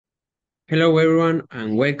Hello, everyone,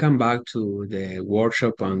 and welcome back to the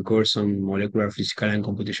workshop and course on molecular physical and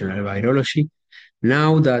computational biology.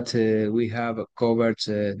 Now that we have covered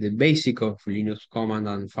the basic of Linux command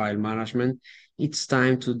and file management, it's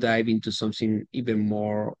time to dive into something even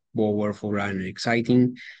more powerful and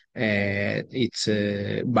exciting. It's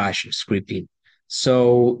Bash scripting.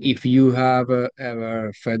 So, if you have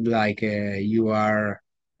ever felt like you are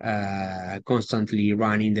constantly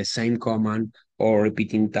running the same command or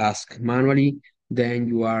repeating tasks manually, then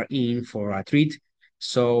you are in for a treat.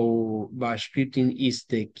 So Bash scripting is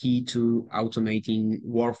the key to automating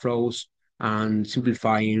workflows and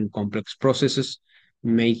simplifying complex processes,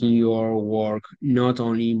 making your work not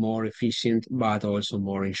only more efficient but also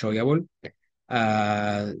more enjoyable.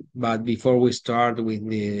 But before we start with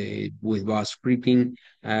Bash scripting,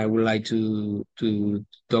 I would like to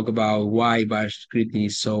talk about why Bash scripting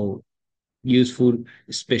is so useful,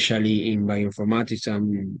 especially in bioinformatics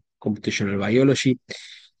and computational biology.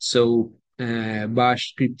 So,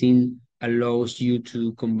 Bash scripting allows you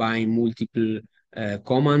to combine multiple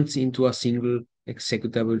commands into a single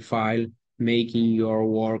executable file, making your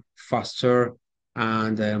work faster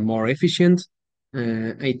and more efficient.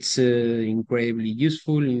 It's incredibly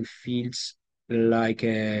useful in fields like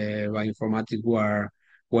bioinformatics,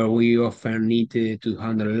 where we often need to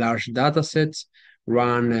handle large data sets,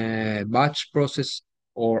 run a batch process,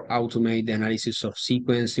 or automate the analysis of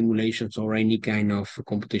sequence simulations or any kind of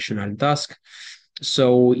computational task.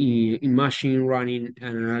 So imagine running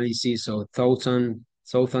an analysis of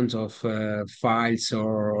thousands of files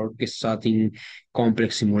or orchestrating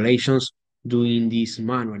complex simulations. Doing this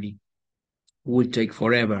manually will take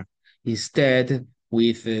forever. Instead,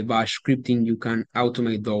 with Bash scripting, you can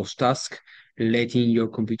automate those tasks, letting your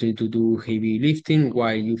computer to do heavy lifting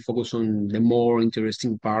while you focus on the more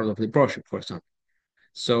interesting part of the project, for example.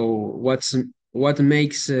 So what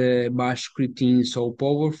makes Bash scripting so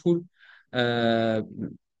powerful? Uh,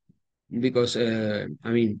 because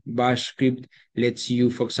Bash script lets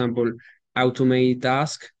you, for example, automate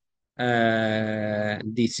tasks.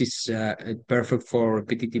 This is perfect for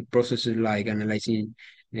repetitive processes like analyzing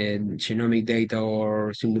genomic data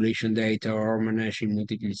or simulation data or managing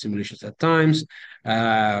multiple simulations at times.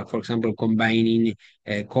 For example, combining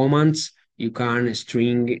commands, you can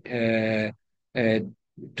string uh,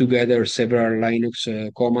 together several Linux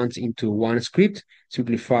commands into one script,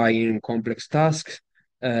 simplifying complex tasks,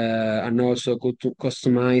 and also go to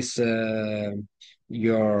customize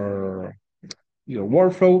your your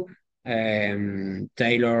workflow,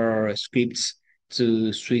 tailor scripts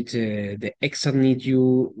to suit the exact need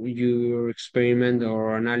your experiment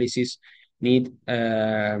or analysis need,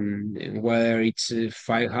 whether it's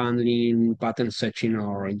file handling, pattern searching,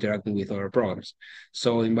 or interacting with other programs.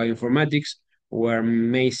 So in bioinformatics, where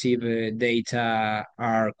massive data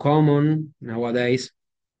are common nowadays,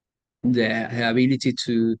 the ability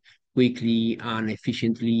to quickly and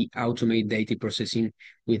efficiently automate data processing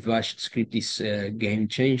with Bash script is a game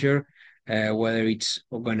changer, whether it's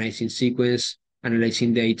organizing sequence,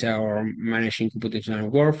 analyzing data, or managing computational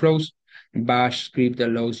workflows. Bash script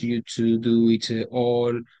allows you to do it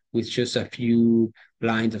all with just a few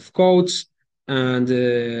lines of codes. And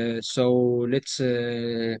so let's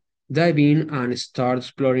dive in and start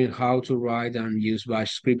exploring how to write and use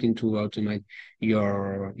Bash scripting to automate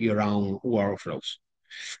your own workflows.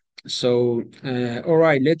 So, all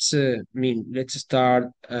right, let's start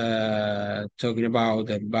talking about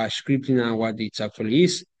the Bash scripting and what it actually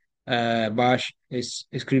is. Bash is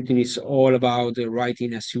scripting is all about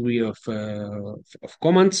writing a series of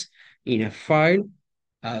commands in a file.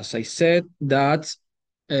 As I said, that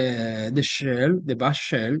the Bash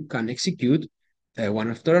shell, can execute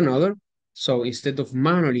one after another. So instead of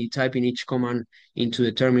manually typing each command into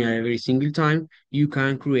the terminal every single time, you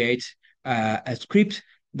can create a script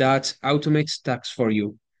that automates tasks for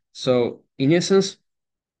you. So in essence,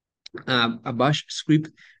 a Bash script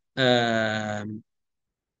um,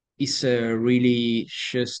 is really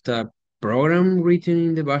just a program written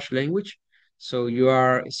in the Bash language. So you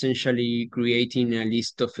are essentially creating a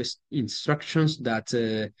list of instructions that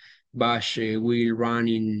Bash will run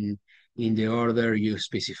in the order you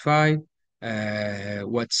specify.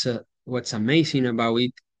 What's amazing about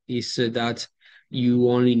it is that you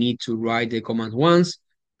only need to write the command once,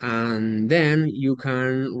 and then you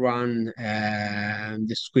can run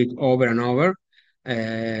the script over and over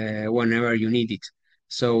whenever you need it.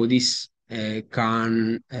 So this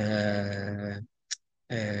can,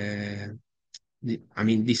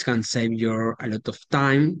 this can save you a lot of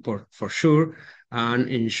time for sure, and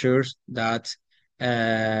ensures that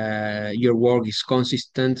your work is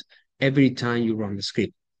consistent every time you run the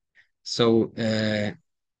script. So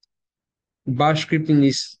Bash scripting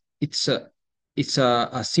is it's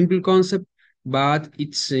a simple concept, but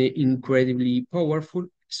it's incredibly powerful,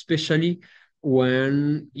 especially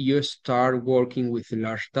when you start working with a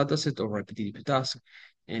large dataset or repetitive tasks.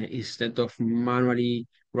 And instead of manually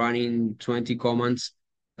running 20 commands,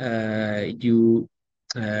 you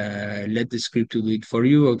let the script to do it for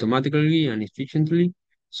you automatically and efficiently.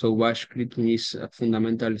 So Bash scripting is a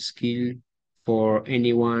fundamental skill for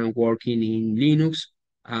anyone working in Linux,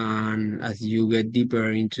 and as you get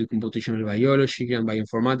deeper into computational biology and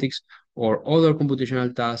bioinformatics or other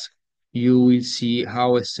computational tasks, you will see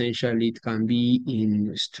how essential it can be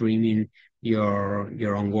in streaming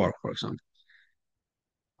your own work, for example.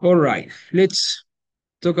 All right, let's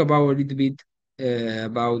talk about a little bit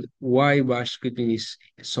about why bash scripting is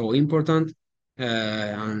so important,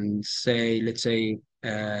 and let's say,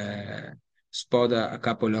 spot a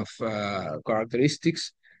couple of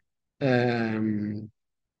characteristics. Um,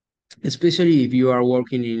 Especially if you are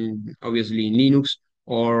working in obviously in Linux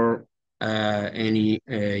or any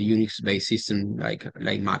Unix-based system like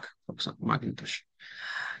Mac, for example, Macintosh.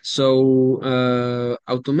 So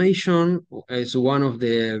automation is one of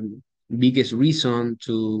the biggest reason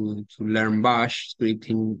to learn Bash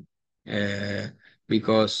scripting, uh,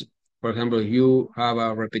 because, for example, if you have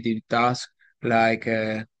a repetitive task like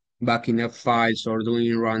backing up files or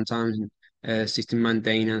doing runtime system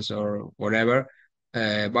maintenance or whatever,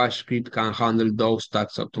 Bash script can handle those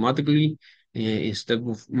tasks automatically instead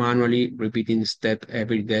of manually repeating the step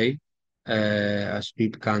every day. A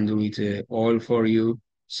script can do it all for you,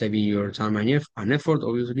 saving your time and effort,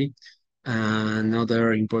 obviously.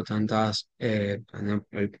 Another important task,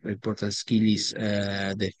 important skill is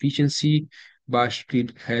the efficiency. Bash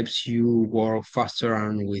script helps you work faster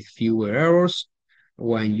and with fewer errors.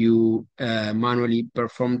 When you manually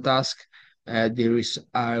perform tasks, there is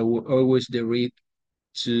always the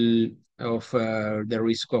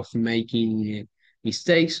risk of making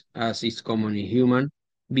mistakes, as is common in human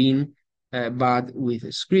being. But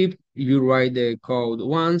with script, you write the code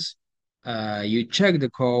once, you check the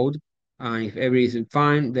code, and if everything is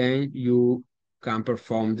fine, then you can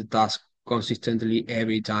perform the task consistently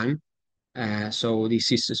every time. So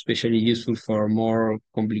this is especially useful for more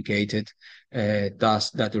complicated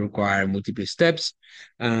tasks that require multiple steps.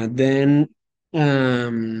 Then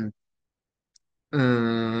um,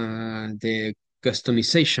 the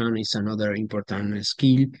customization is another important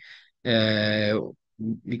skill, uh,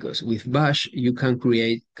 because with Bash you can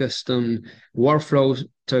create custom workflows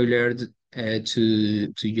tailored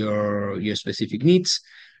to your specific needs.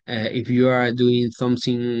 If you are doing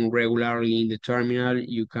something regularly in the terminal,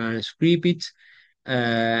 you can script it,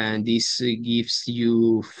 and this gives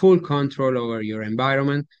you full control over your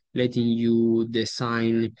environment, letting you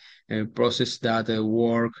design a process that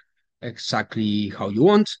work exactly how you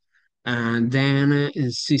want. And then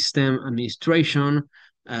system administration,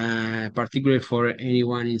 particularly for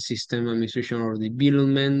anyone in system administration or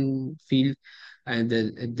development field, and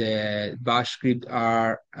the Bash script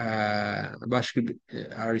are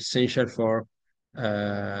essential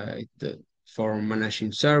the for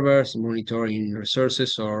managing servers, monitoring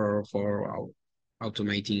resources, or for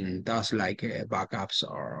automating tasks like backups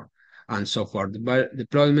or and software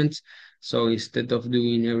deployments. So instead of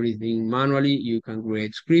doing everything manually, you can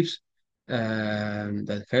create scripts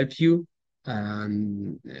that help you,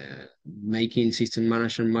 making system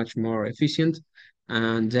management much more efficient.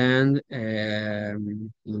 And then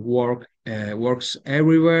works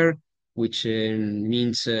everywhere, which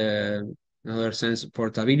means, in other sense,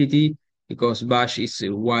 portability, because Bash is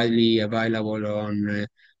widely available on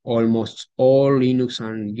almost all Linux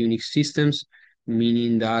and Unix systems,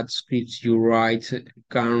 meaning that scripts you write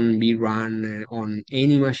can be run on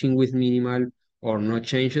any machine with minimal or no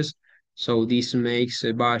changes. So this makes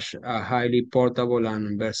Bash a highly portable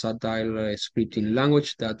and versatile scripting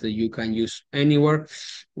language that you can use anywhere,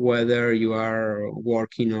 whether you are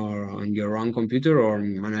working or on your own computer or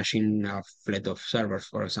managing a fleet of servers,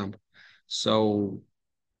 for example. So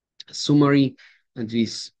summary,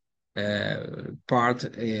 this part,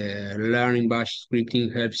 learning Bash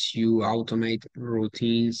scripting helps you automate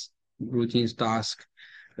routines tasks,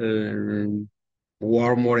 uh,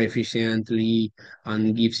 work more efficiently,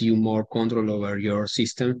 and gives you more control over your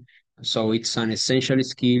system. So it's an essential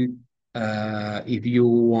skill if you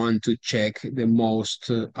want to check the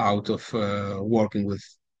most out of working with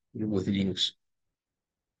Linux.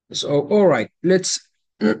 So, all right, let's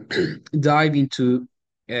dive into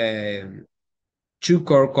um two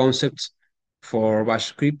core concepts for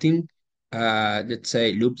Bash scripting. Let's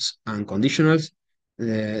say loops and conditionals.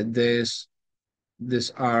 These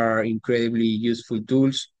are incredibly useful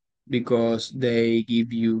tools because they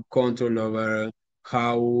give you control over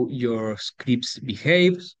how your scripts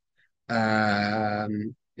behaves.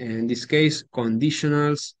 In this case,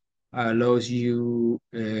 conditionals allows you,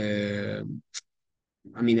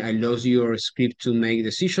 allows your script to make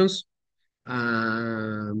decisions,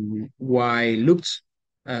 while loops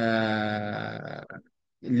uh,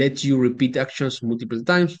 let you repeat actions multiple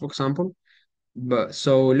times, for example. But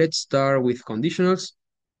so let's start with conditionals.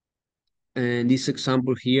 And this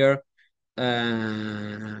example here,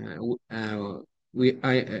 uh, w- uh,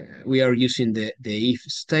 we are using the if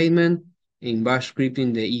statement. In bash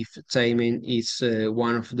scripting, the if statement is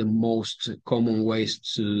one of the most common ways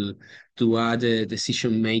to add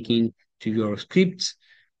decision making to your scripts.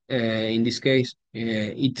 In this case,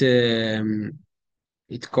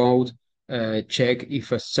 it code check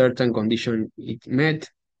if a certain condition is met,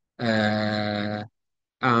 uh,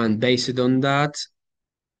 and based on that,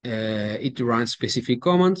 it runs specific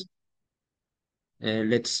commands.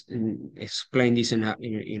 Let's explain this in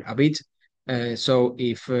a bit. So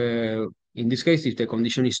if in this case, if the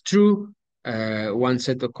condition is true, one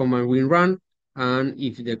set of command will run, and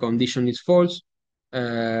if the condition is false,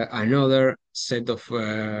 another set of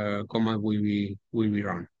command will be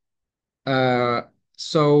run. Uh,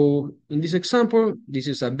 so in this example, this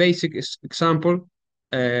is a basic example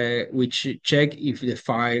which check if the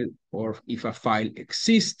file or if a file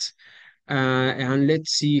exists, and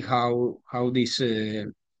let's see how this uh,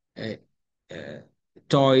 uh,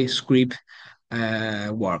 toy script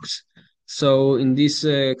works. So in this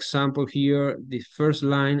example here, the first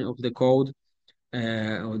line of the code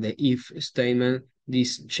or the if statement,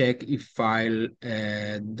 this check if file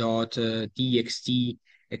 .txt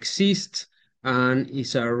exists and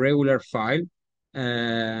is a regular file.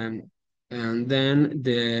 Um, and then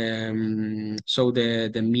the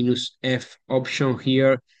minus F option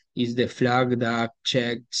here is the flag that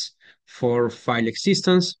checks for file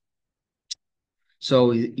existence.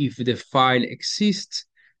 So if the file exists,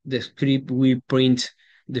 the script will print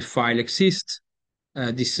the file exists.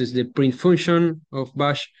 This is the print function of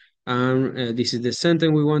bash, and this is the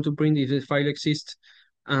sentence we want to print if the file exists.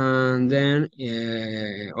 And then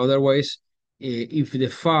otherwise, if the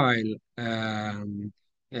file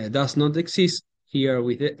does not exist, here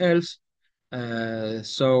with the else,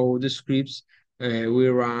 so the scripts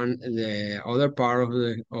will run the other part of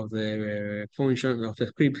the function of the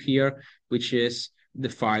script here, which is the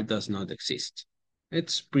file does not exist.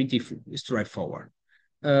 It's pretty straightforward.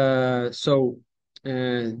 This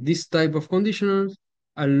type of conditionals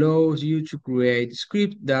allows you to create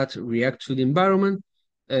script that react to the environment.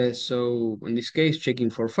 So in this case, checking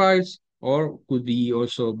for files, or could be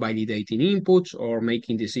also validating inputs or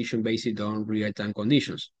making decision based on real-time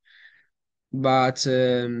conditions. But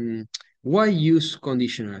why use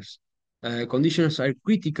conditionals? Conditionals are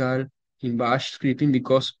critical in bash scripting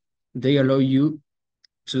because they allow you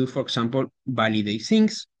to, for example, validate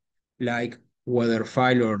things like whether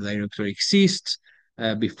file or directory exists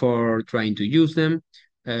before trying to use them.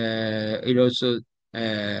 It also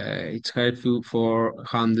it's helpful for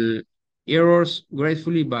handle errors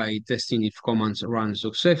gratefully by testing if commands run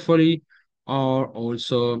successfully, or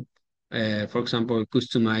also, for example,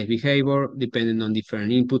 customize behavior depending on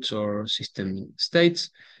different inputs or system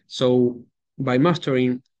states. So by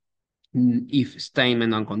mastering if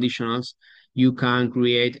statement and conditionals, you can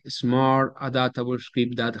create smart, adaptable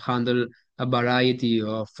script that handle a variety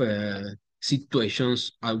of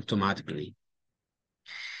situations automatically.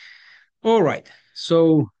 All right,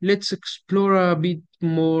 so let's explore a bit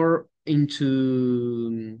more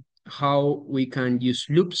into how we can use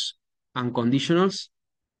loops and conditionals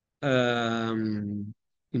um,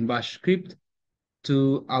 in Bash script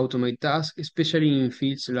to automate tasks, especially in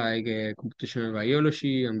fields like computational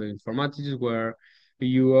biology and bioinformatics, where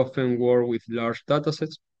you often work with large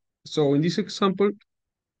datasets. So in this example,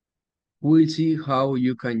 we'll see how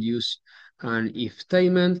you can use an if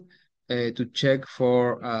statement to check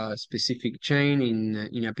for a specific chain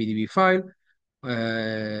in a PDB file.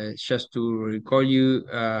 Just to recall you,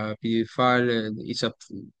 PDB file is a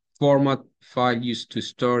format file used to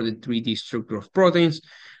store the 3D structure of proteins,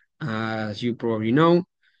 as you probably know.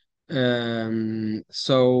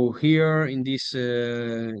 So here in this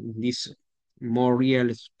more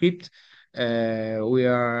real script, we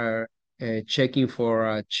are checking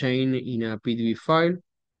for a chain in a PDB file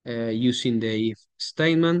using the if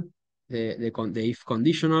statement, the if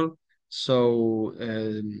conditional. So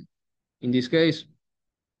in this case,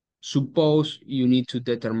 suppose you need to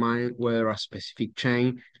determine whether a specific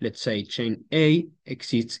chain, let's say chain A,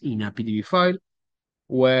 exists in a PDB file.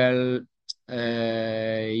 Well,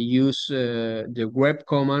 use the grep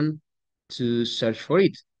command to search for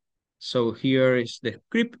it. So here is the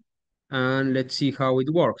script, and let's see how it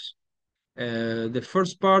works. The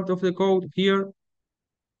first part of the code here,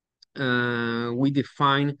 we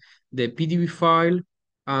define the PDB file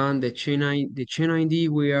and the chain ID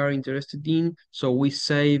we are interested in. So we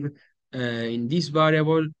save in this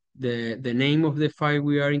variable the name of the file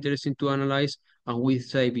we are interested to analyze, and we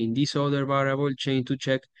save in this other variable chain to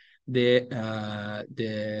check the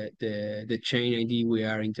chain ID we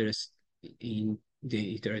are interested in.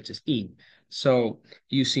 So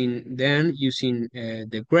using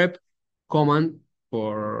the grep command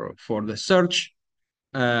for the search,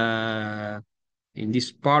 uh, in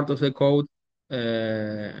this part of the code,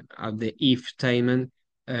 at the if statement,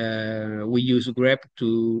 we use grep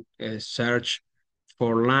to search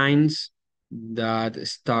for lines that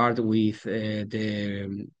start with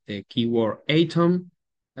the keyword atom,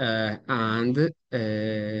 and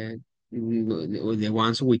the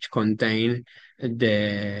ones which contain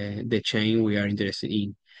the chain we are interested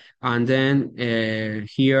in. And then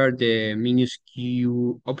here the minus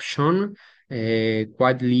q option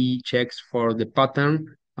quietly checks for the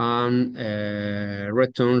pattern and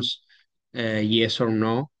returns yes or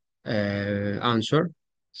no answer,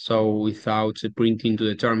 so without printing to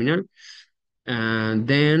the terminal. And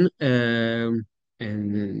then and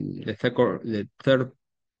the third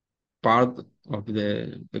part of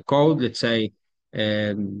the code, let's say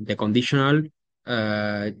the conditional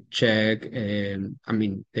check,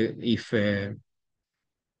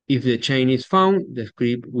 if the chain is found, the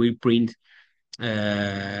script will print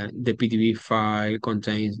the PDB file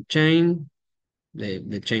contains chain,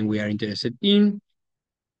 the chain we are interested in.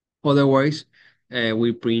 Otherwise,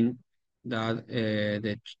 we print that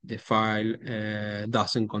the file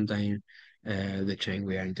doesn't contain the chain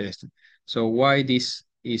we are interested. So why this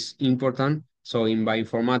is important? So in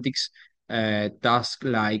bioinformatics, tasks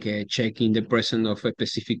like checking the presence of a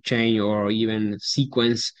specific chain or even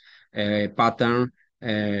sequence pattern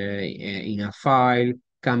in a file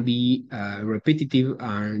can be repetitive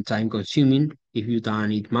and time consuming if you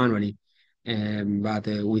done it manually. But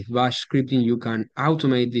with bash scripting, you can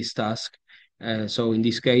automate this task. So in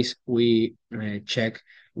this case, we check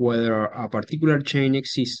whether a particular chain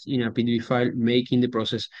exists in a PDB file, making the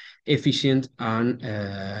process efficient and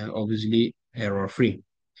obviously error-free.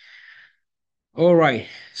 All right,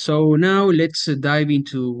 so now let's dive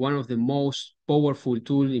into one of the most powerful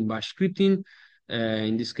tools in bash scripting.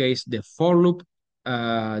 In this case, the for loop.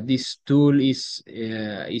 This tool is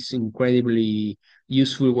incredibly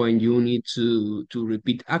useful when you need to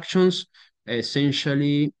repeat actions.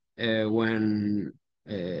 Essentially, when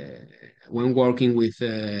working with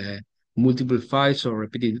multiple files or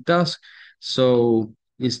repetitive tasks. So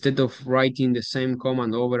instead of writing the same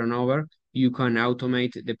command over and over, you can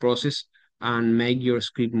automate the process and make your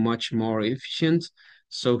script much more efficient.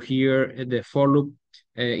 So here the for loop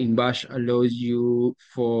in Bash allows you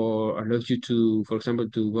to, for example,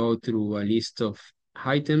 to go through a list of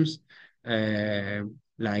items, uh,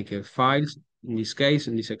 like files in this case,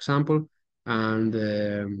 in this example, and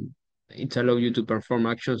it allows you to perform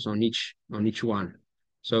actions on each one.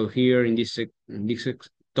 So here in this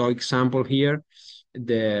example here,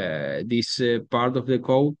 this part of the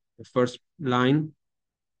code, the first line,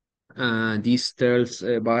 this tells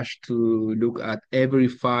Bash to look at every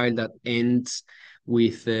file that ends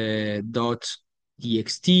with .txt.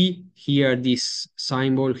 Here, this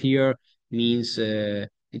symbol here means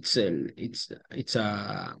it's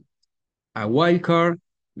a wildcard,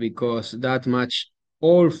 because that match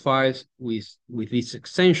all files with this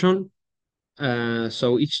extension.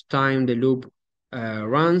 So each time the loop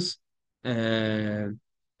runs, a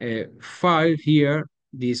file here,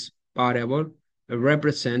 this variable,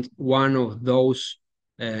 represent one of those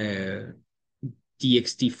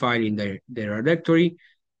txt file in the directory.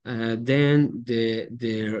 Then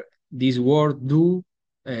this word do,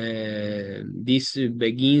 this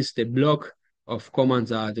begins the block of commands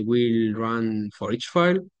that will run for each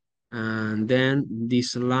file. And then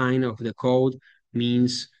this line of the code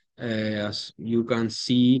means, as you can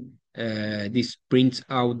see, this prints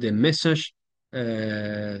out the message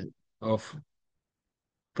of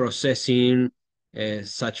processing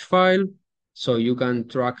such file, so you can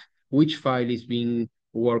track which file is being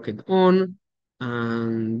worked on.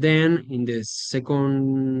 And then in the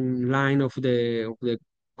second line of the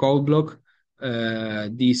code block,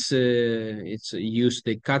 this it's use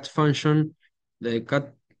the cat function, the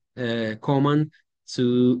cat command,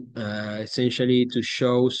 to essentially to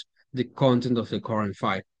shows the content of the current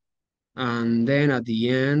file. And then at the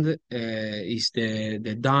end is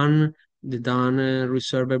the done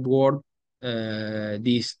reserved word.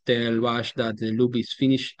 This tell Bash that the loop is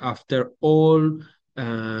finished after all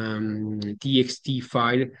txt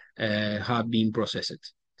file have been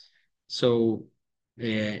processed. So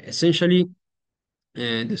essentially,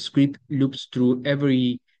 the script loops through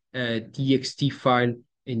every txt file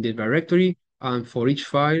in the directory, and for each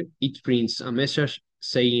file, it prints a message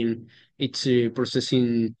saying it's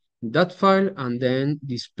processing that file and then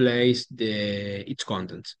displays its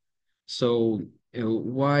contents. So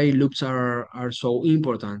why loops are so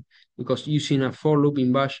important? Because using a for loop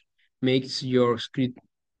in Bash makes your script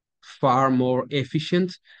far more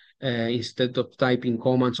efficient. Instead of typing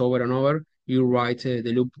commands over and over, you write the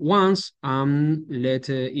loop once and let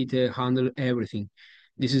it handle everything.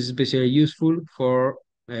 This is especially useful for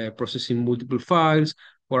processing multiple files,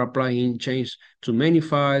 for applying change to many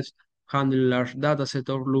files, handling large data set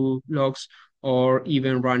of logs, or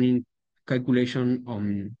even running calculation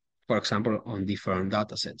on, for example, on different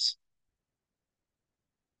data sets.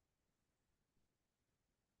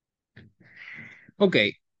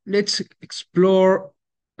 Okay, let's explore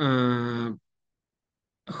uh,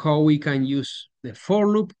 how we can use the for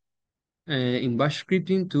loop in bash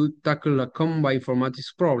scripting to tackle a common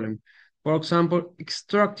bioinformatics problem. For example,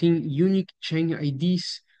 extracting unique chain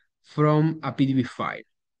IDs from a PDB file.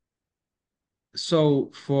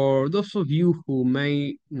 So for those of you who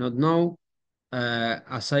may not know,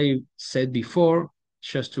 as I said before,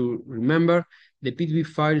 just to remember, the PDB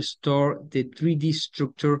file store the 3D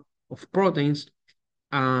structure of proteins,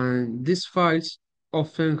 and these files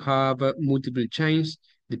often have multiple chains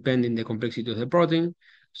depending the complexity of the protein.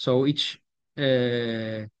 So each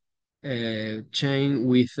chain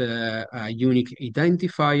with a unique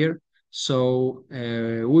identifier. So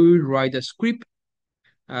we will write a script.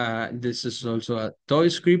 This is also a toy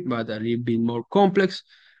script, but a little bit more complex.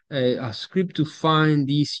 A script to find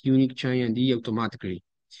this unique chain ID automatically.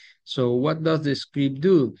 So what does the script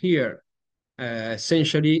do here?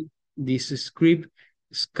 Essentially, this script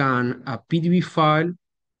scan a PDB file,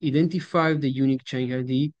 identify the unique chain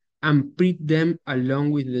ID, and print them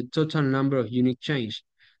along with the total number of unique chains.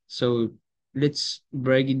 So let's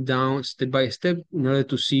break it down step by step in order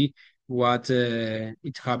to see what is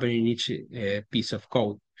happening in each piece of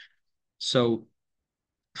code. So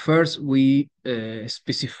first, we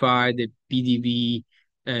specify the PDB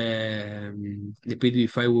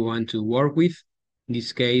file we want to work with. In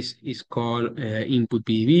this case, it's called input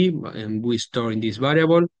PDB, and we store in this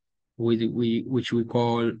variable, which we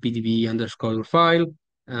call PDB underscore file.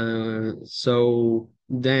 So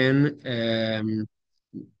then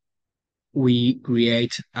we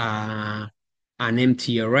create an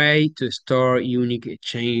empty array to store unique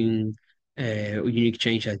change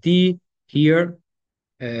ID here.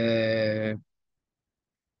 Uh,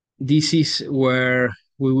 this is where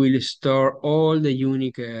we will store all the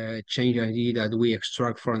unique change ID that we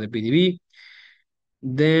extract from the PDB.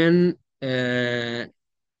 Then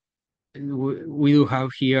we do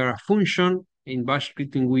have here a function. In bash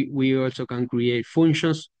scripting, we also can create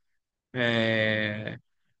functions,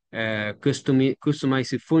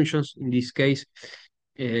 customized functions. In this case,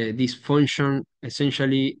 this function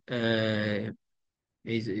essentially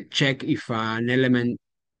is check if an element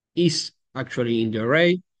is actually in the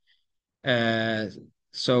array. Uh,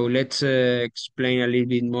 so let's explain a little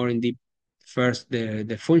bit more in deep. First,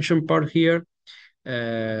 the function part here.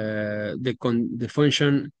 The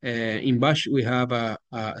function in Bash, we have a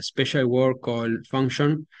special word called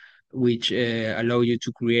function, which allow you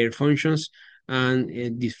to create functions. And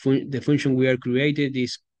the function we are created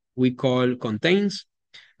is we call contains,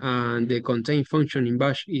 and the contain function in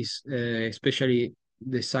Bash is especially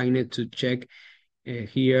designed to check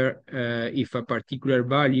here if a particular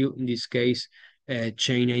value, in this case,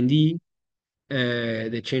 chain ID,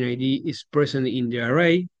 the chain ID is present in the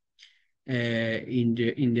array, in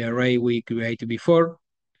the array we created before.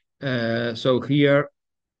 So here,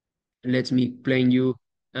 let me explain you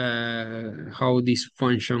how this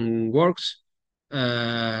function works.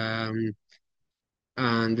 Um,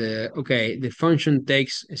 and okay, the function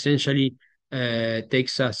takes essentially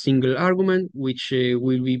takes a single argument which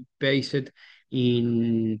will be pasted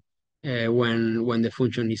in when the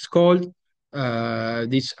function is called.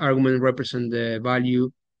 This argument represents the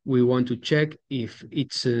value we want to check if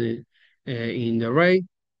it's in the array.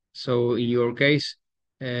 So in your case,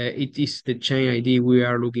 it is the chain ID we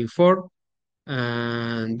are looking for,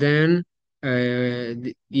 and then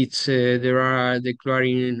it's there are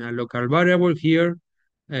declaring a local variable here.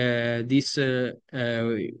 This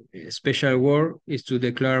special word is to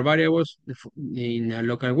declare variables in a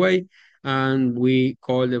local way, and we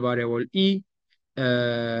call the variable e.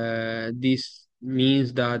 This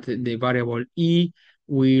means that the variable e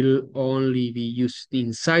will only be used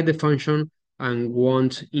inside the function and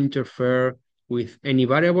won't interfere with any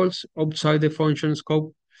variables outside the function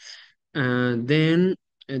scope. And then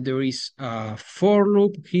there is a for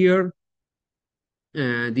loop here.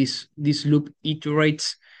 This loop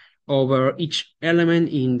iterates over each element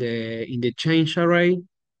in the change array,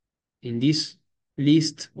 in this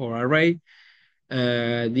list or array.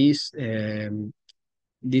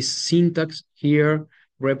 This syntax here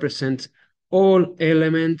represents all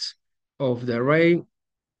elements of the array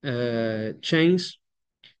chains,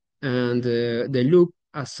 and the loop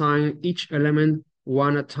assigns each element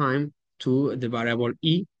one at a time to the variable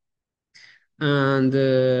e. And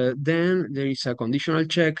then there is a conditional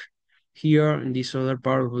check here in this other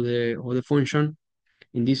part of the function.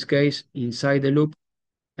 In this case, inside the loop,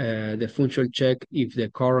 the function check if the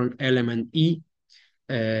current element e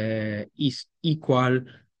is equal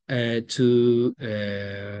to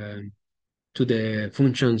the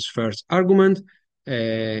function's first argument.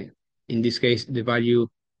 In this case, the value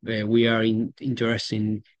we are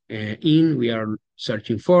interested in, we are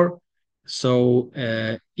searching for. So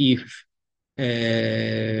if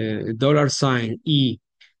 $e,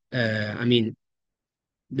 I mean,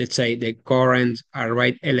 let's say the current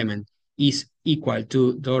array element is equal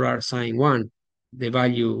to $1, the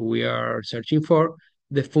value we are searching for,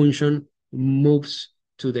 the function moves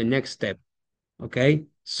to the next step. Okay,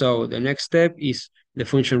 so the next step is the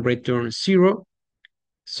function returns 0.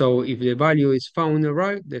 So if the value is found in the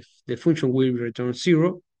array, the function will return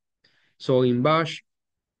 0. So in bash,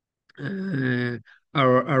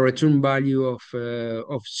 our return value of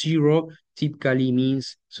 0 typically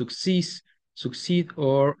means succeed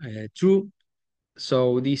or true.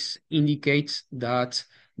 So this indicates that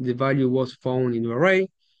the value was found in the array.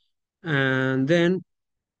 And then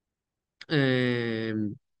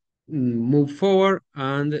move forward,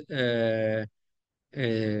 and the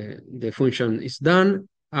function is done,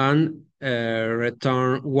 and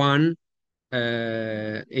return 1.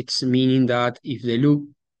 It's meaning that if the loop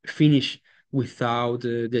finish without,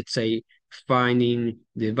 let's say, finding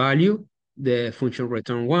the value, the function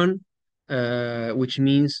return 1, which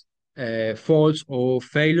means false or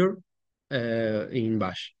failure in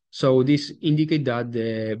bash. So this indicates that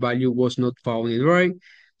the value was not found in the array.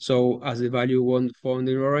 So as the value wasn't found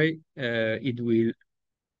in the array, it will,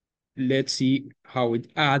 let's see how it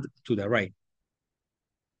add to the array.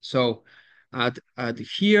 So at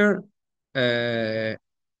here,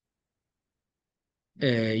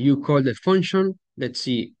 you call the function. Let's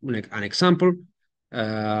see like an example.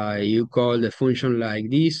 You call the function like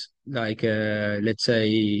this, like let's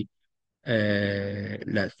say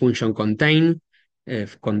that function contains,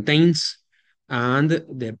 and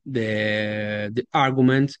the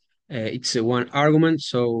argument, it's one argument,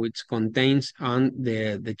 so it contains, and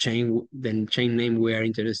the chain name we are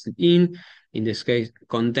interested in this case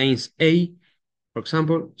contains a, for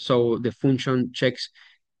example. So the function checks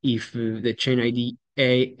if the chain ID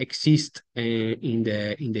a exists in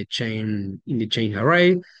the chain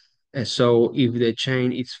array. So if the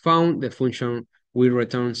chain is found, the function will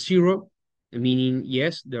return 0, meaning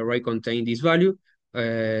yes, the array contains this value.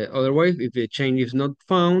 Otherwise, if the chain is not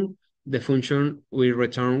found, the function will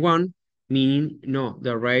return 1, meaning no,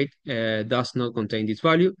 the array does not contain this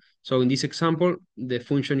value. So in this example, the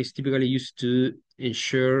function is typically used to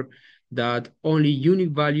ensure that only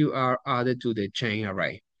unique values are added to the chain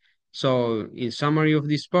array. So in summary of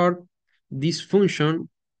this part, this function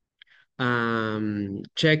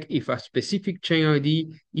check if a specific chain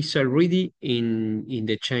ID is already in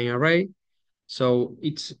the chain array. So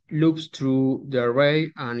it loops through the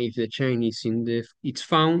array, and if the chain is it's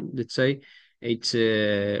found, let's say, it's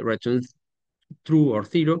returns true or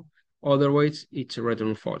 0. Otherwise, it's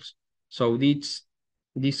return false. So this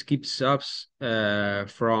keeps us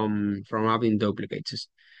from having duplicates.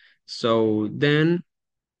 So then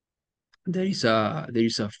there is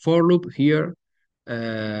a for loop here.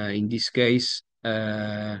 In this case,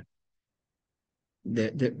 the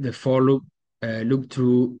for loop loop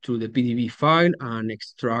through the PDB file and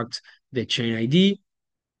extract the chain ID.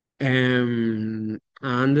 And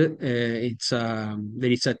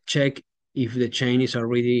there is a check if the chain is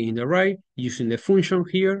already in the array using the function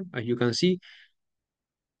here. As you can see,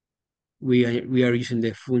 we are using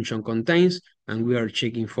the function contains, and we are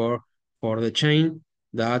checking for the chain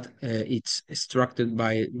that it's extracted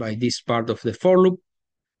by this part of the for loop.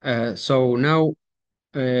 So now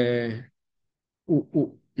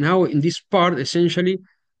now in this part, essentially,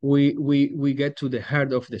 we get to the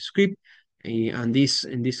heart of the script, and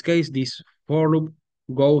in this case, this for loop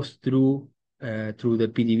goes through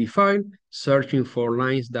the PDB file, searching for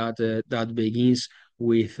lines that begins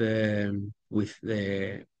with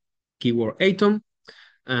the keyword atom,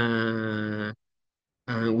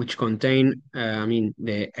 which contain,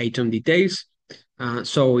 the atom details.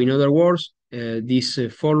 So in other words, this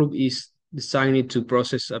for loop is designed to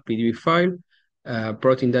process a PDF file,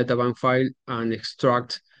 protein data bank file, and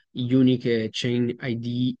extract unique chain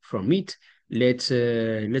ID from it. Let's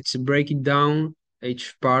break it down,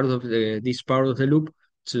 each part of this part of the loop,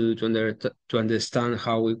 to understand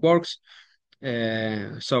how it works.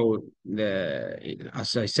 As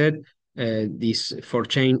I said, this for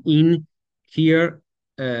chain in here,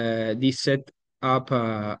 this set up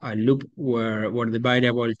a loop where the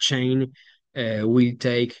variable chain will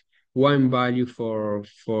take one value from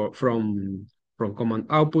command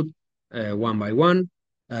output, one by one.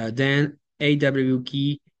 Then AW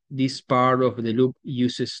key, this part of the loop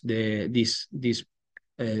uses this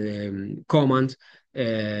command,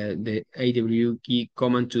 the AW key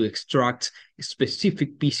command, to extract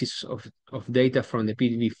specific pieces of data from the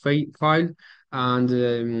PDF file, and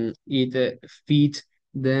it feeds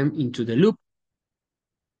them into the loop.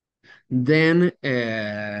 Then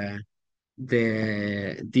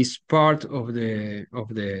this part of the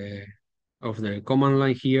command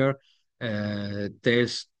line here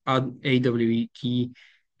tells add AW key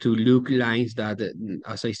to look lines that,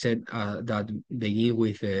 as I said, that begin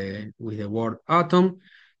with the word atom.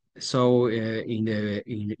 So in a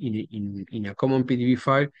common PDF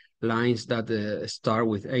file, lines that start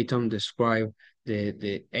with atom describe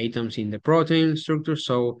the atoms in the protein structure.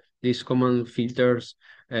 So this command filters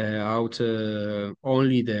out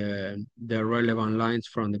only the relevant lines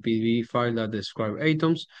from the PDF file that describe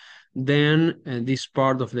atoms. Then this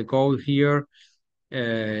part of the code here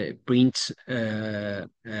prints, for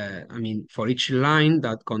each line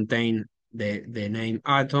that contain the name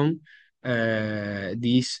atom,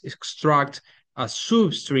 this extract a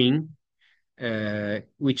substring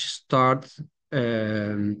which starts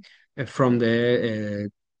from the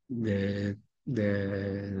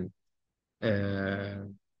uh,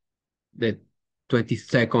 the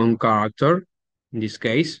 22nd character in this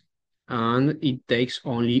case, and it takes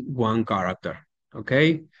only one character.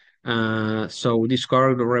 Okay, so this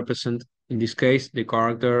character represents, in this case, the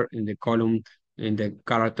character in the column, in the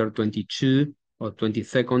character 22 or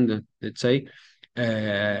 22nd, let's say.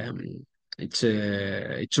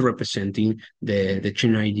 It's representing the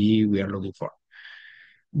chain ID we are looking for.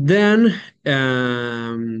 Then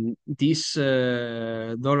this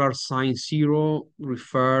 $0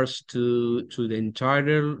 refers to the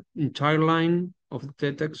entire line of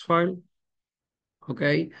the text file.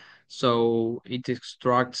 Okay, so it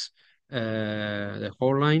extracts the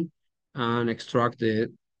whole line and extract the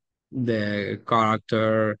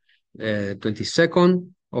character 22nd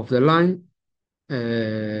of the line,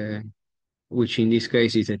 which in this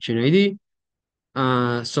case is a chain ID.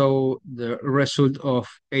 So the result of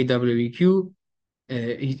AWQ,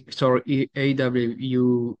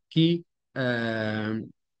 AW key.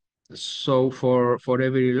 So for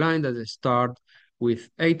every line that start with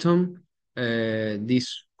atom,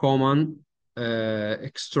 this command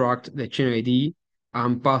extract the chain ID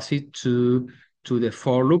and pass it to the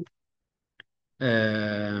for loop.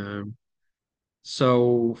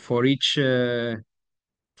 So for each chain,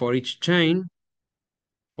 for each chain,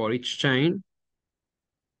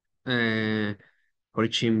 for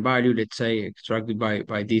each value, let's say, extracted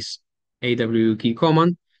by this AW key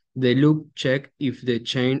command, the loop check if the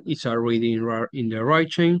chain is already in the right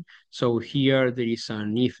chain. So here there is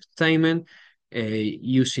an if statement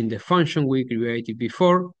using the function we created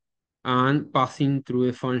before and passing through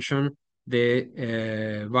the function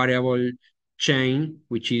the variable chain,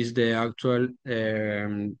 which is the actual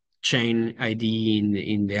chain ID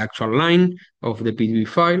in the actual line of the PDF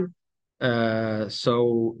file.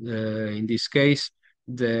 In this case,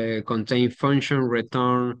 the contain function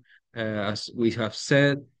return, as we have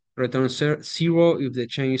said, return 0 if the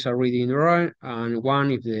chain is already in the right, and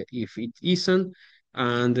 1 if it isn't.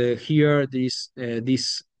 And here this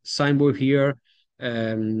symbol here,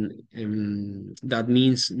 that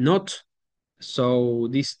means not. So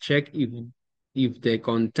this check if the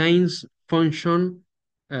contains function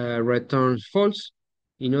returns false.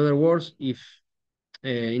 In other words,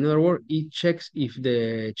 it checks if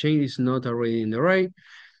the chain is not already in the array.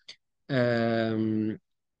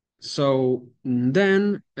 So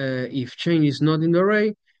then, if chain is not in the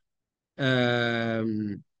array,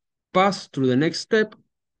 pass through the next step.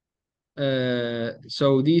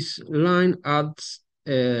 So this line adds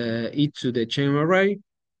it to the chain array.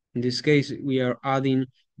 In this case, we are adding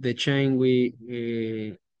the chain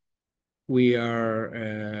we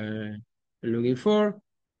are looking for.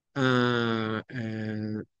 And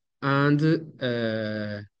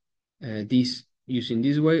this using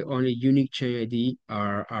this way, only unique chain ID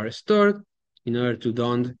are stored. in order to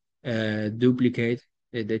don't duplicate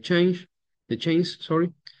the chains,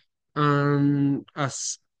 sorry. And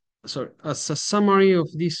as a summary of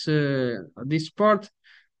this part,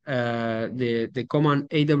 the command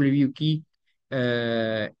AWU key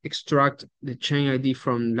extract the chain ID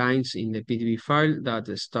from lines in the PDB file that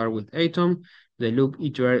start with atom. The loop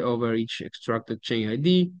iterate over each extracted chain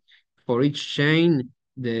ID. For each chain,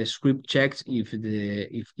 the script checks if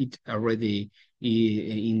it already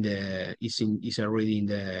is already in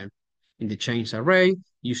the chains array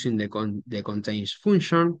using the contains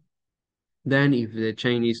function. Then if the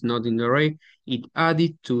chain is not in the array, it add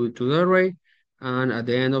it to the array, and at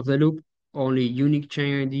the end of the loop, only unique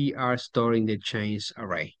chain ID are stored in the chains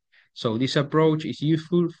array. So this approach is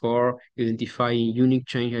useful for identifying unique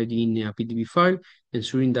chain ID in a PDB file,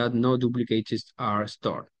 ensuring that no duplicates are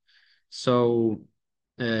stored. So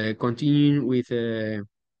continuing with the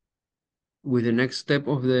next step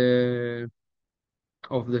of the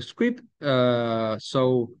script.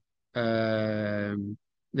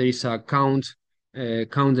 There is a count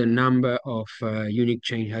the number of unique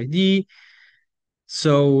chain ID.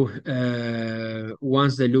 So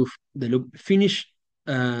once the loop finish,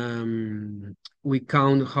 we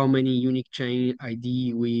count how many unique chain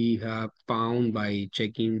ID we have found by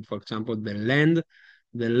checking, for example, the length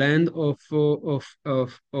of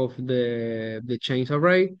the chains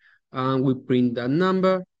array, and we print that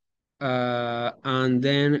number. And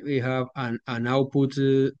then we have an output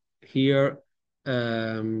here.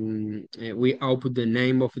 We output the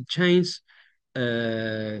name of the chains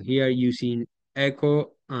here using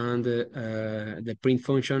echo and the print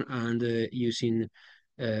function, and using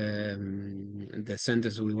the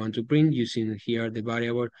sentence we want to print using here the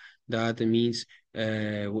variable that means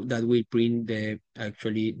that we print the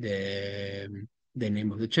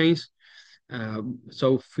name of the chains.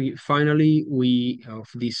 So finally, we of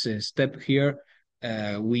this step here,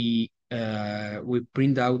 we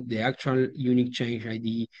print out the actual unique chain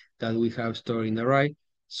ID that we have stored in the array.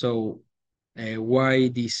 So why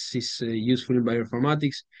this is useful in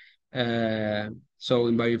bioinformatics? So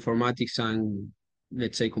in bioinformatics and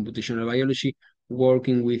let's say computational biology,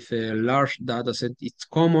 working with a large data set, it's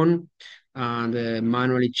common, and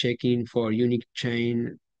manually checking for unique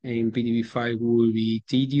chain in PDB file will be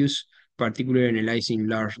tedious, particularly analyzing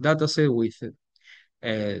large dataset with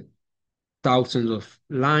uh, thousands of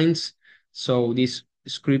lines. So this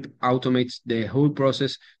script automates the whole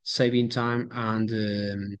process, saving time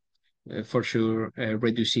and for sure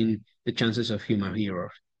reducing the chances of human error.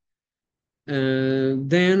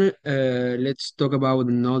 Then let's talk about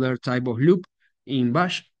another type of loop in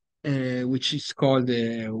Bash, which is called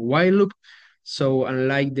the while loop. So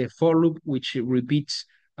unlike the for loop, which repeats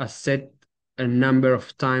a number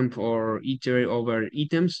of times or iterate over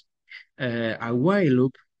items, a while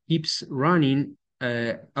loop keeps running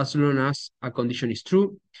as long as a condition is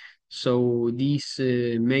true. So this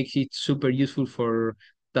makes it super useful for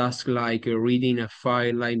tasks like reading a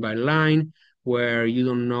file line by line, where you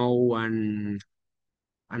don't know I mean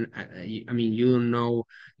you don't know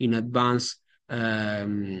in advance how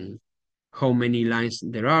many lines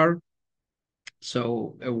there are.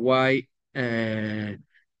 So what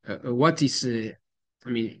is I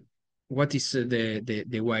mean what is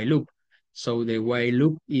the while loop? So the while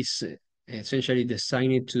loop is essentially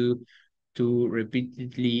designed to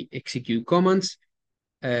repeatedly execute commands,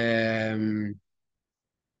 um,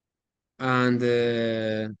 and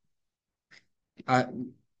uh,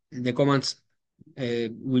 the commands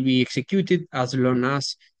will be executed as long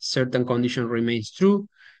as certain condition remains true.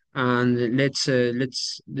 And let's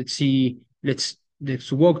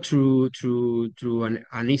walk through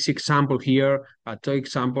an easy example here, a toy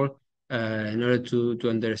example, in order to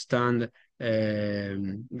understand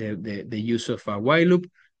the use of a while loop,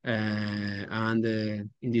 and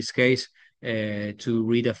in this case to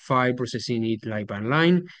read a file, processing it line by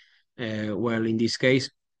line. Well, in this case,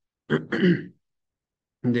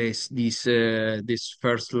 this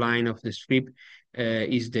first line of the script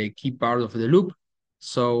is the key part of the loop.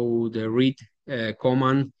 So the read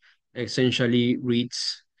command essentially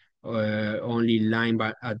reads only line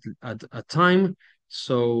by at a time.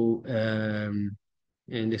 So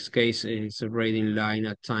in this case, it's a reading line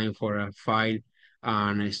at time for a file,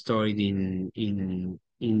 and store it in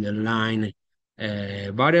the line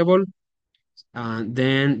variable. And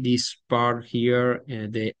then this part here,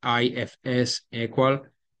 the IFS equal,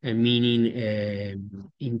 meaning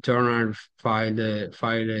internal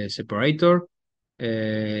file separator.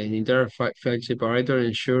 An internal file separator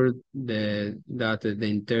ensures that the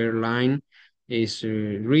entire line is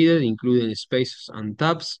read, including spaces and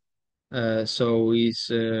tabs. So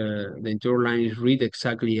the entire line is read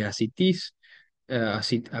exactly as it is.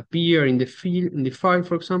 as it appear in the field in the file,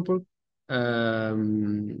 for example.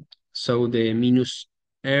 So the minus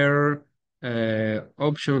R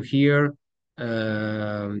option here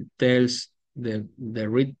tells the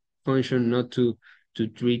read function not to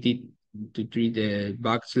treat it to treat the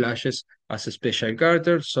backslashes as a special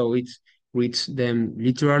character, so it reads them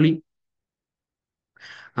literally.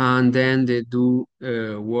 And then the do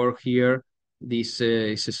word here, this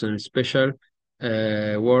is some special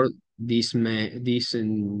word. This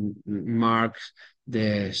marks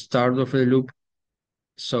the start of the loop.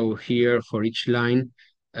 So here for each line,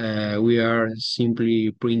 we are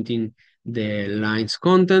simply printing the line's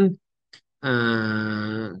content.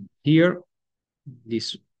 Here,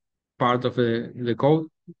 this part of the code.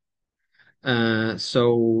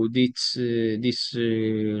 So this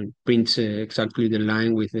prints exactly the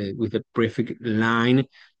line with the prefix line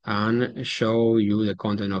and show you the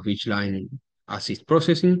content of each line as it's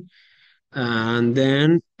processing. And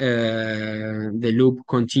then the loop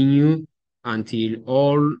continue until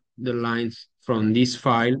all the lines from this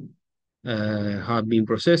file have been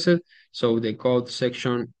processed. So the code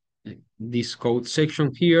section, this code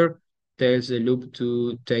section here tells the loop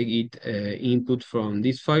to take it input from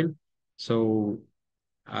this file. So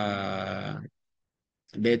uh,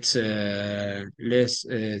 let's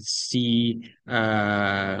see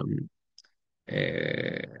uh,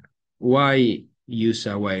 why use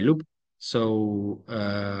a while loop. So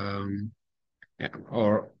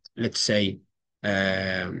or let's say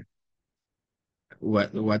um,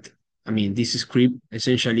 what I mean. This script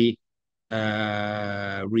essentially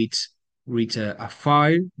reads a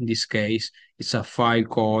file. In this case, it's a file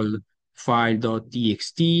called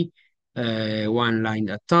file.txt, one line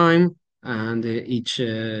at a time, and each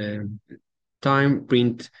time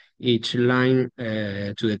print each line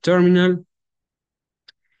to the terminal.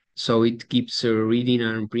 So it keeps reading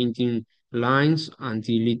and printing lines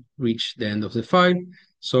until it reaches the end of the file.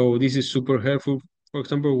 So this is super helpful, for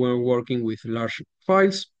example, when working with large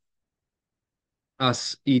files,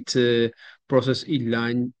 as it processes each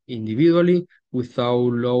line individually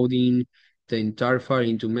without loading the entire file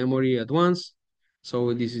into memory at once.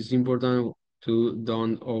 So this is important to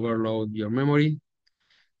don't overload your memory.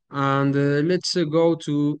 And let's go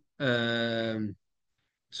to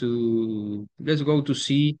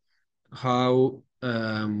see how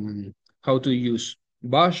how to use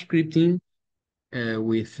bash scripting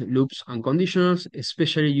with loops and conditionals,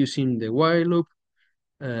 especially using the while loop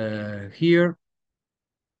here.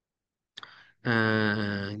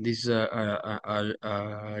 This is a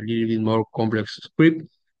little bit more complex script,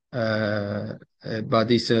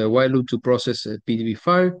 but it's a while loop to process a PDB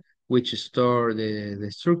file, which store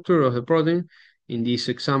the structure of the protein. In this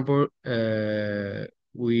example,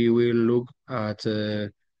 we will look at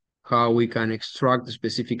how we can extract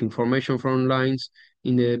specific information from lines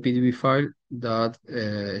in the PDB file that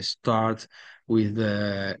start with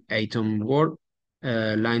the atom word,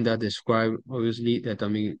 line that describe obviously the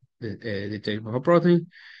atomic detail of a protein.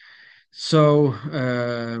 So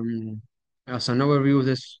as an overview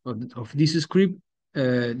of this script,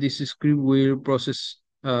 this script will process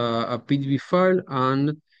a PDB file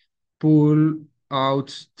and pull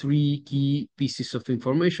out three key pieces of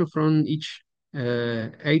information from each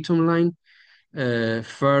atom line.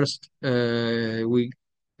 First, we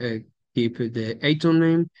uh, keep the atom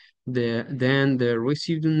name, then the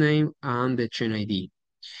receiver name, and the chain ID.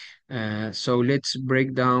 So let's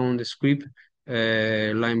break down the script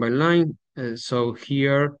line by line. So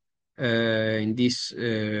here in this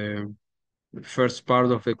first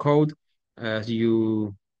part of the code, as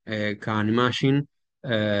you can imagine,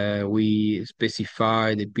 we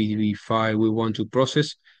specify the PDB file we want to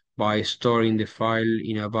process by storing the file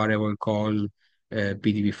in a variable called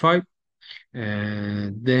PDB file.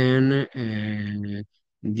 Then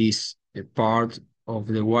this part of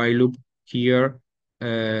the while loop here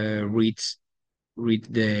read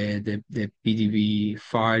the PDB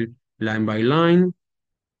file line by line.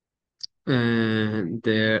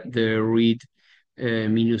 The read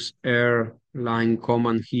minus R line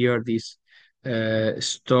command here, this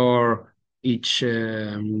store each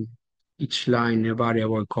line a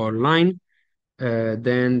variable called line.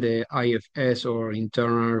 Then the IFS or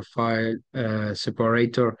internal file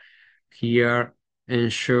separator here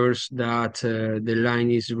ensures that the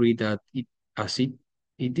line is read as it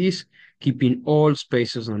is, keeping all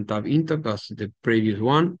spaces on tab intact as the previous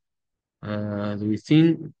one, as we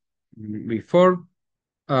seen before.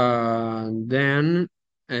 Then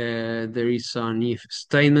there is an if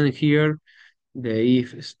statement here. The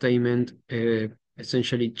if statement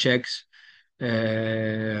essentially checks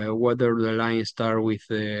whether the line start with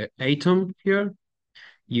the atom here.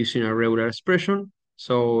 using a regular expression.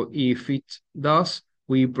 So if it does,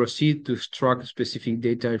 we proceed to extract specific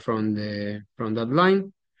data from that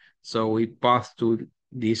line. So we pass to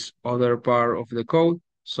this other part of the code.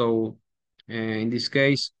 So in this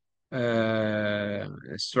case,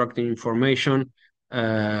 extracting information,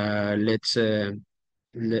 let's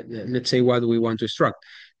say what we want to extract.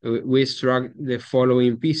 We extract the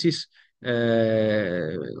following pieces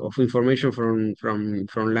of information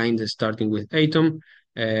from lines starting with atom.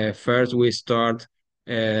 First, we start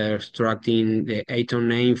extracting the atom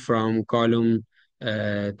name from column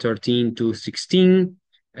 13 to 16.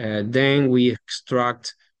 Then we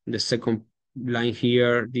extract the second line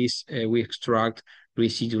here. We extract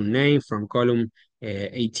residue name from column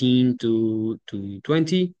 18 to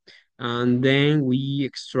 20. And then we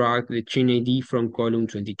extract the chain ID from column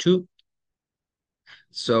 22.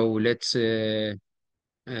 So let's, in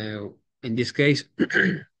this case,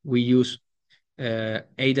 we use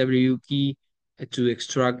AW key to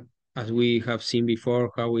extract, as we have seen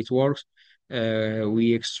before how it works.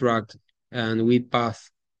 We extract and we pass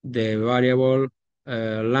the variable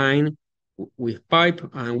line with pipe,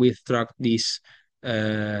 and we extract this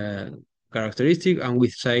characteristic, and we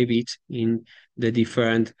save it in the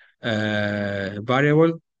different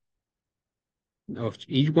variable of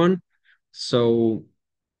each one. So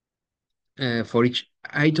for each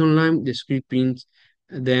item line, the script prints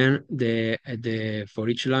then the for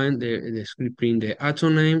each line the script print the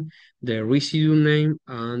atom name, the residue name,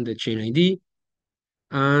 and the chain ID,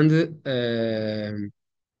 and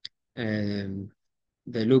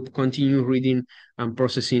the loop continues reading and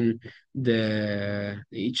processing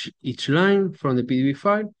each line from the PDB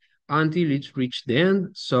file until it reaches the end.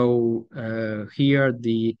 So here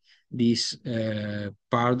this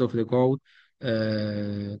part of the code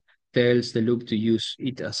tells the loop to use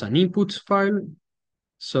it as an input file.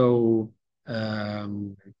 So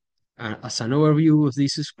as an overview of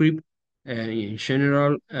this script, in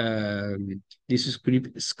general, this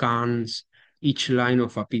script scans each line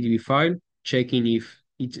of a PDB file, checking if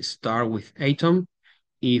it starts with atom.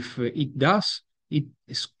 If it does, it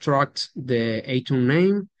extracts the atom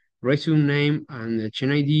name, residue name, and the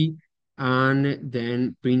chain ID, and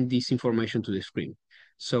then print this information to the screen.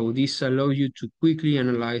 So this allows you to quickly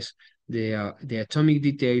analyze the atomic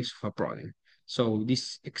details of a problem. So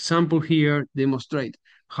this example here demonstrates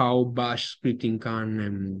how bash scripting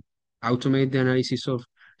can automate the analysis of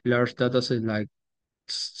large datasets like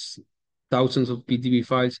thousands of PDB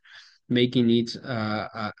files, making it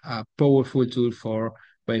a powerful tool for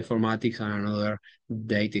bioinformatics and another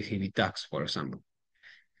data-heavy tasks, for example.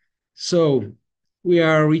 So we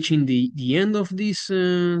are reaching the end of this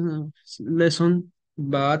lesson,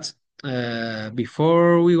 but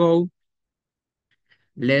before we go,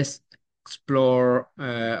 let's explore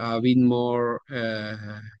a bit more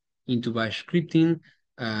into bash scripting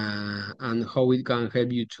and how it can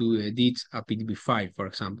help you to edit a PDB file, for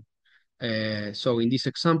example. So in this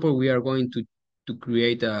example, we are going to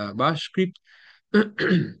create a bash script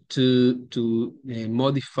to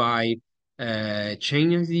modify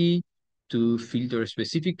chain ID to filter a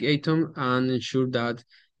specific atom and ensure that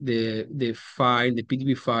the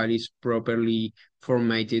PDB file is properly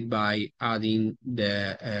formatted by adding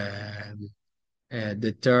the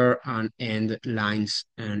third and end lines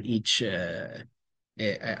and each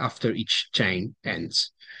after each chain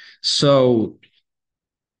ends. So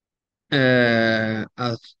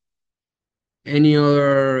as any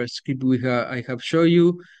other script I have shown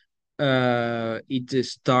you,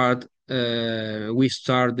 we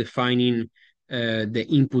start defining the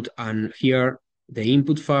input, and here the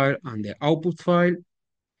input file and the output file.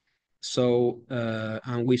 So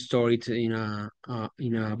and we store it in a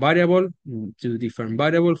variable, two different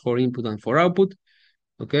variables for input and for output.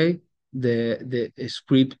 Okay, the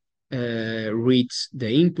script reads the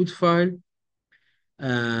input file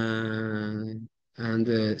and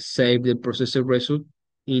save the processor result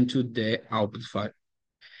into the output file.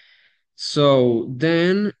 So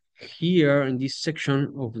then here in this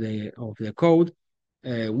section of the code,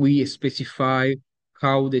 we specify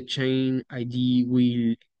how the chain ID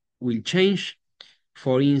will change.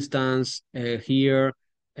 For instance, here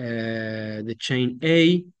the chain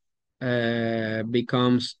A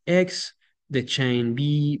becomes X, the chain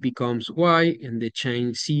B becomes Y, and the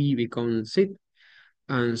chain C becomes Z,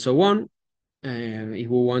 and so on. If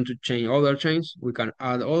we want to change other chains, we can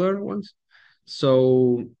add other ones.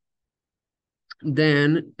 So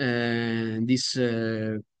then this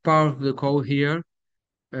part of the code here,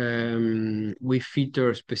 we filter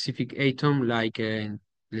a specific atom like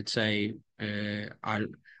let's say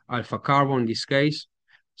alpha carbon in this case.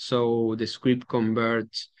 So the script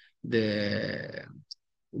converts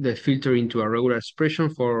the filter into a regular expression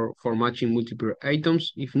for matching multiple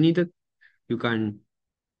items if needed. You can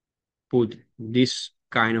put this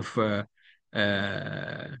kind of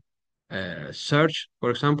uh, search, for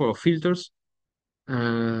example, or filters.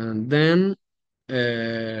 And then,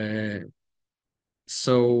 uh,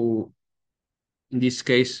 so in this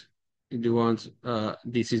case, you want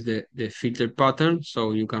this is the filter pattern,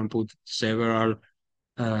 so you can put uh,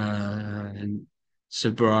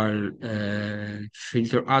 several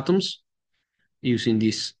filter atoms using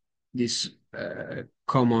this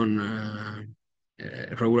common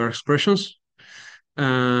regular expressions.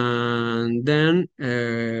 And then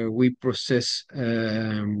we process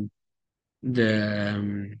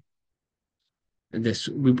the this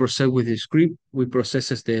we process with the script. We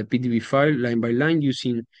processes the PDB file line by line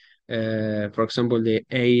using, for example, the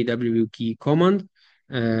AWK command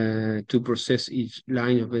to process each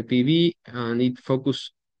line of the PDB, and it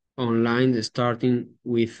focus on lines starting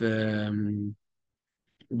with the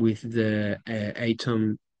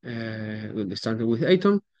atom, starting with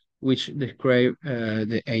atom, which describe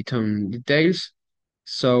the atom details.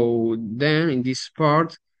 So then in this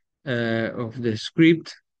part of the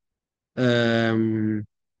script, um,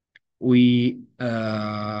 we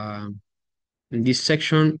in this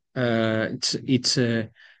section, it's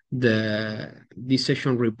the this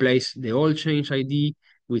section replace the old change ID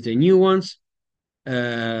with the new ones.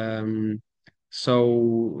 Um,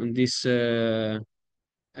 so in this it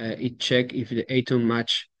check if the atom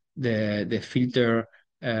match the filter,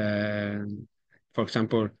 uh, for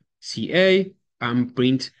example, CA, and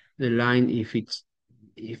print the line if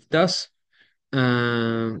does.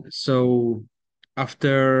 So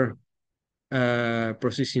after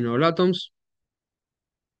processing all atoms,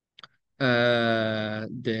 the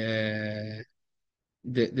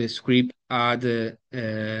script add a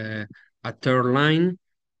third line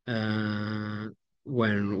uh,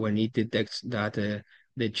 when it detects that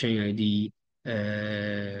the chain ID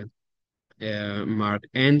mark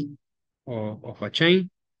end of a chain.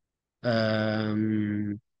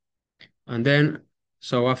 Um, and then,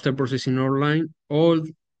 so after processing all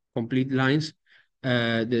complete lines,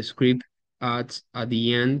 the script adds at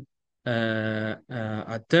the end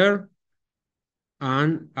a third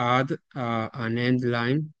and add an end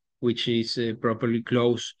line, which is properly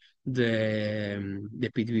close the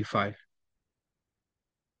PDB file.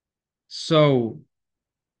 So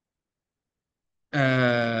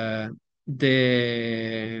uh,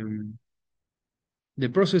 the the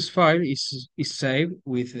process file is saved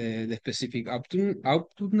with the specific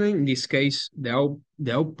output name. In this case, the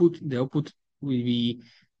output will be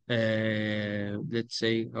let's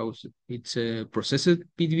say it's processed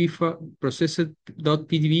PDB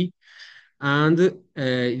processed.pdb, and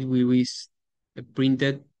it will be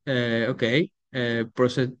printed. Okay,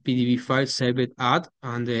 processed PDB file saved at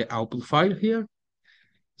and the output file here.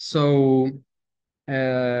 So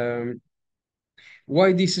um,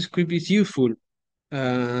 why this script is useful?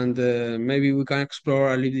 And maybe we can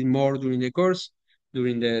explore a little bit more during the course,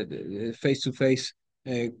 during the face-to-face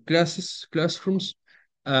classrooms.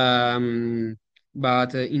 Um,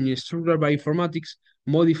 but in structural bioinformatics,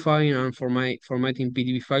 modifying and formatting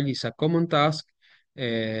PDB file is a common task.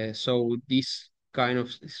 So this kind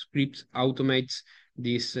of script automates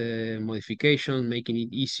this modification, making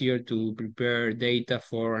it easier to prepare data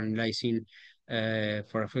for analyzing,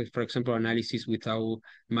 for example, analysis without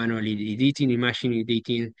manually editing. Imagine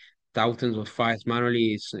editing thousands of files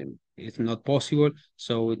manually is it's not possible.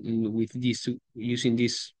 So with this, using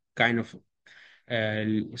this kind of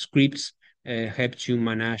scripts helps you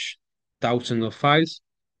manage thousands of files.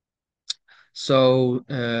 So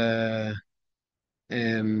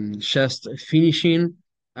just finishing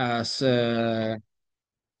as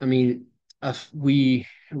I mean, as we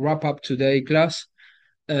wrap up today class,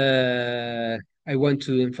 uh, I want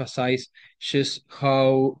to emphasize just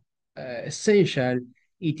how essential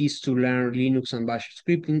it is to learn Linux and Bash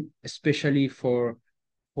scripting, especially for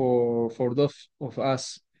those of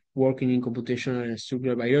us working in computational and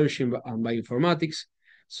structural biology and bioinformatics.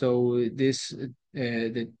 So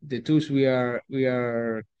the tools we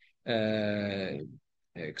are uh,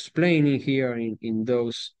 explaining here in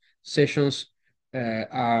those sessions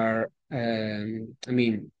are I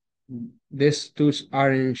mean, these tools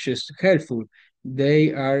aren't just helpful,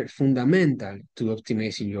 they are fundamental to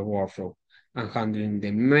optimizing your workflow and handling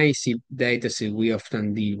the massive dataset we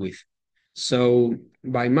often deal with. So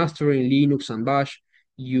by mastering Linux and Bash,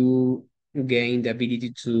 you gain the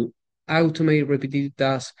ability to automate repetitive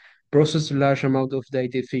tasks, process large amount of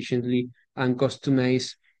data efficiently, and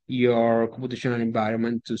customize your computational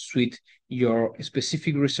environment to suit your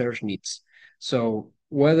specific research needs. So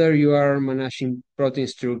whether you are managing protein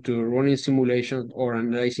structure, running simulations, or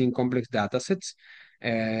analyzing complex data sets,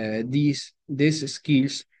 these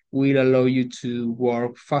skills will allow you to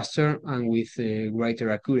work faster and with greater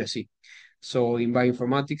accuracy. So in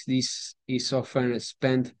bioinformatics, this is often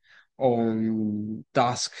spent on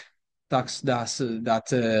tasks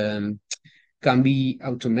that can be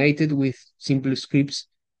automated with simple scripts,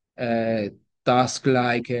 uh, tasks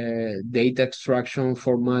like data extraction,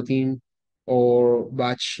 formatting, or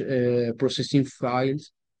batch processing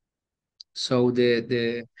files. So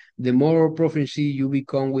the more proficiency you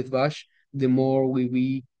become with Bash, the more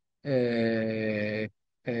we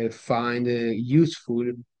find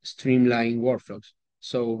useful streamlined workflows.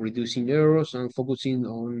 So reducing errors and focusing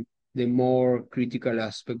on the more critical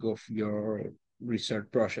aspect of your research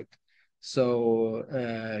project. So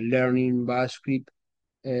learning Bash script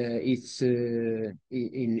it's in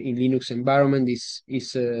Linux environment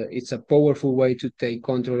it's a powerful way to take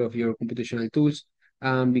control of your computational tools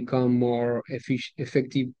and become more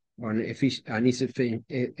effective and is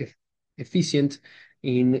efficient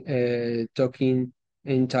in talking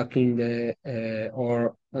and tackling the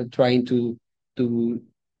or trying to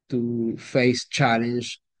to face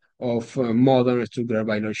challenge of modern structural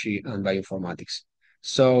biology and bioinformatics.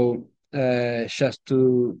 So just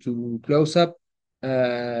to close up,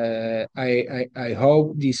 I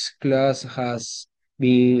hope this class has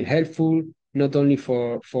been helpful not only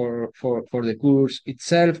for the course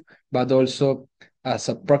itself, but also as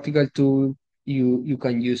a practical tool you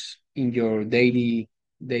can use in your daily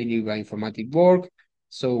bioinformatic work.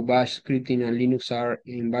 So Bash scripting and Linux are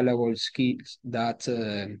invaluable skills that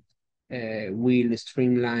will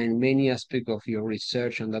streamline many aspects of your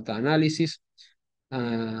research and data analysis.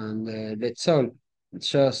 And that's all.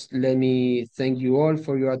 Just let me thank you all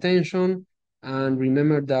for your attention. And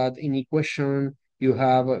remember that any question you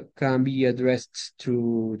have can be addressed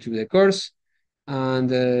through the course.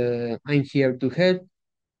 And I'm here to help.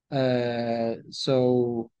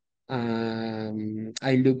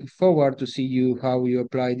 I look forward to see you how you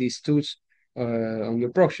apply these tools on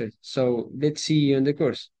your project. So let's see you on the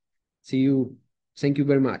course. See you. Thank you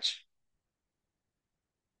very much.